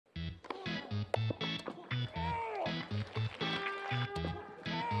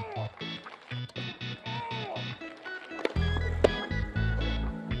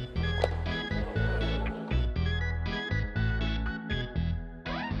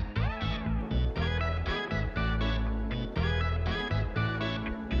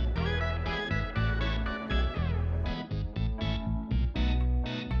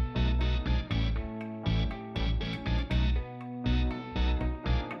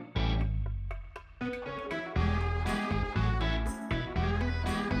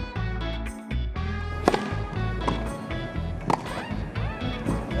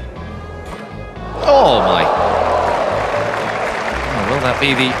Oh my. Oh, will that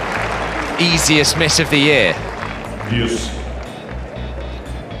be the easiest miss of the year? Yes.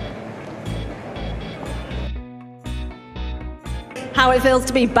 How it feels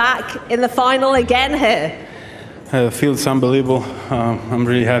to be back in the final again here? It feels unbelievable. I'm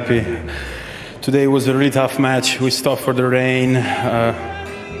really happy. Today was a really tough match. We stopped for the rain.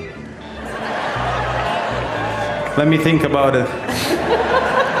 Let me think about it.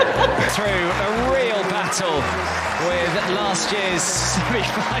 Through a real battle with last year's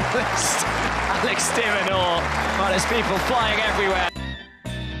semi-finalist Alex Dimonor. Well, there's people flying everywhere.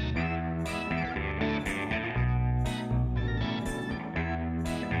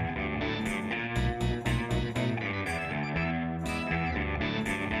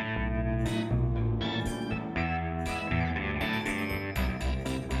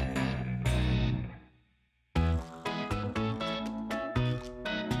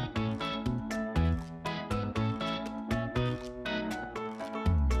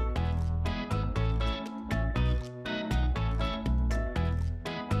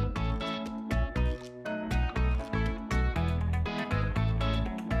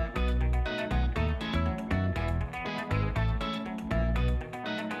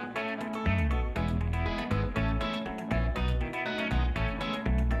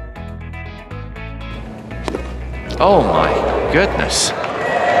 Oh my goodness.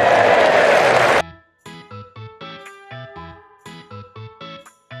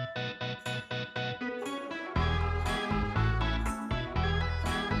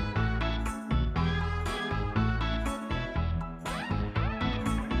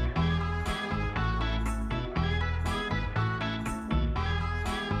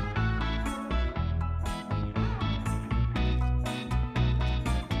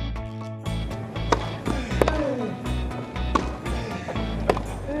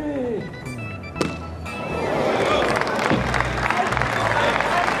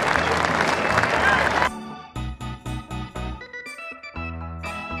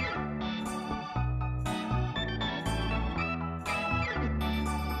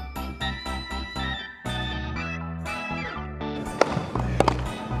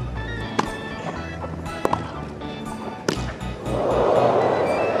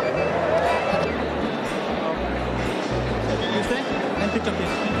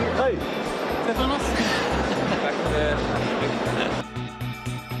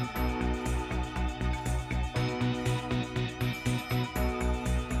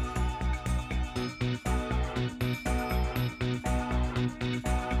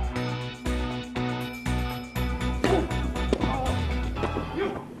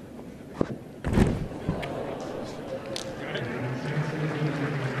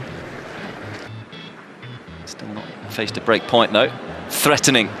 Still not faced a break point though.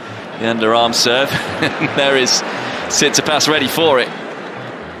 Threatening the underarm serve. There is Tsitsipas ready for it.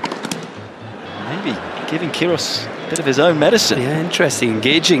 Maybe giving Kyrgios a bit of his own medicine. Yeah, interesting,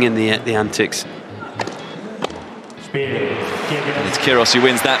 engaging in the antics. And it's Kyrgios who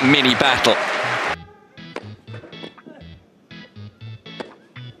wins that mini battle.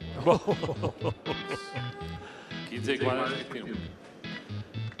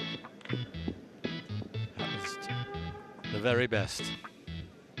 The very best.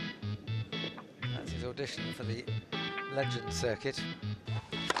 That's his audition for the Legends circuit.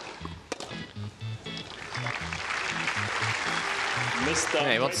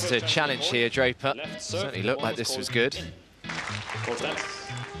 Yeah, he wants to challenge here, Draper. Certainly looked like this was good.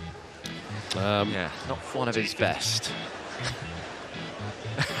 Yeah, not one of his best.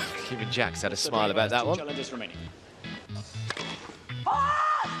 Even Jack's had a smile about that one. Is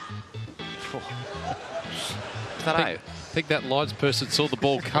that out? I think that lines person saw the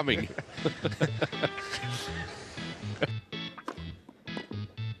ball coming.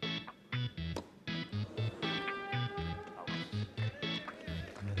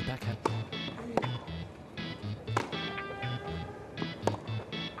 Backhand.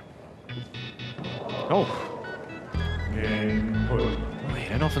 Oh. Oh, you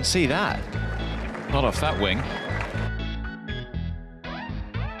don't often see that. Not off that wing.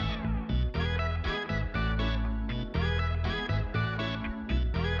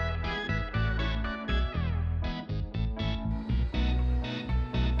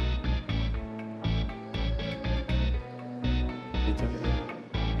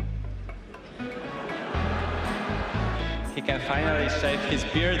 He can finally shave his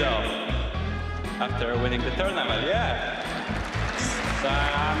beard off after winning the tournament, yeah. So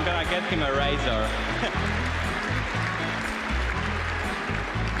I'm gonna get him a razor.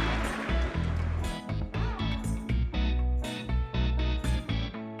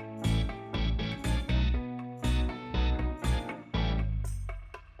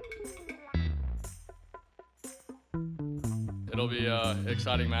 It'll be an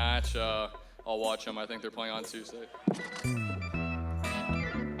exciting match. I'll watch them. I think they're playing on Tuesday.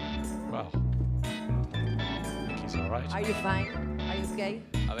 Wow. I think he's all right. Are you fine? Are you okay?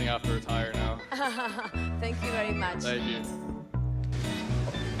 I think I have to retire now. Thank you very much. Thank you.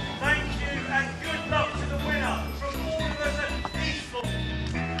 Thank you and good luck to the winner from all of us at Eastbourne.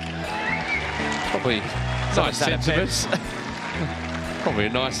 Probably nice sentiments. Probably a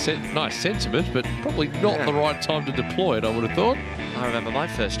nice sentiment, but probably not the right time to deploy it, I would have thought. I remember my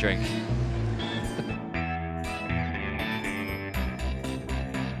first drink.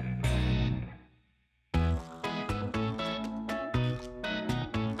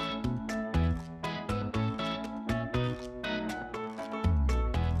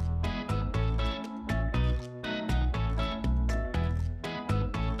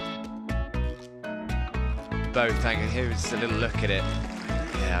 Both, here's a little look at it.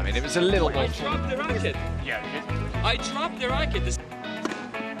 Yeah, I mean, it was a little more... I dropped the racket. Yeah. I dropped the racket.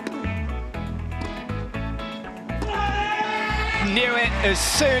 Knew it as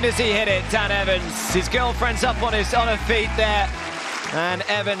soon as he hit it, Dan Evans. His girlfriend's up on her feet there. And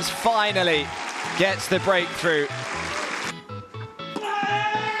Evans finally gets the breakthrough.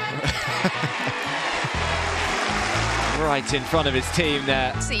 Right in front of his team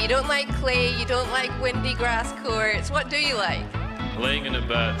there. So you don't like clay, you don't like windy grass courts. What do you like? Laying in a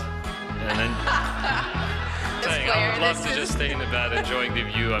bed. And then saying, I would love to just stay in the bed, enjoying the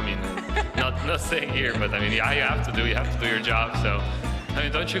view. I mean, not staying here, but I mean, yeah, you have to do your job. So, I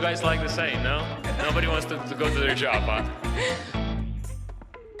mean, don't you guys like the same, no? Nobody wants to go to their job, huh?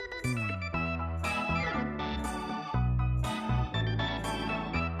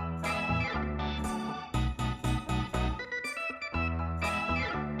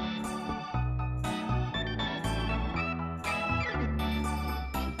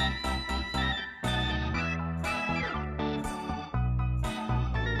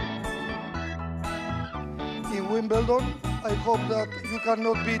 In Wimbledon, I hope that you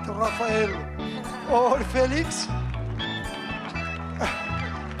cannot beat Rafael or Felix.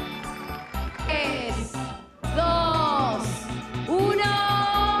 3, 2, 1.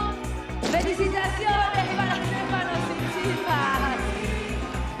 ¡Felicitaciones para Stefanos Tsitsipas!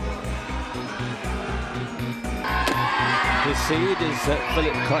 His seed is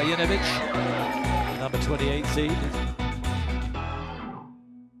Filip Krajinovic, number 28 seed.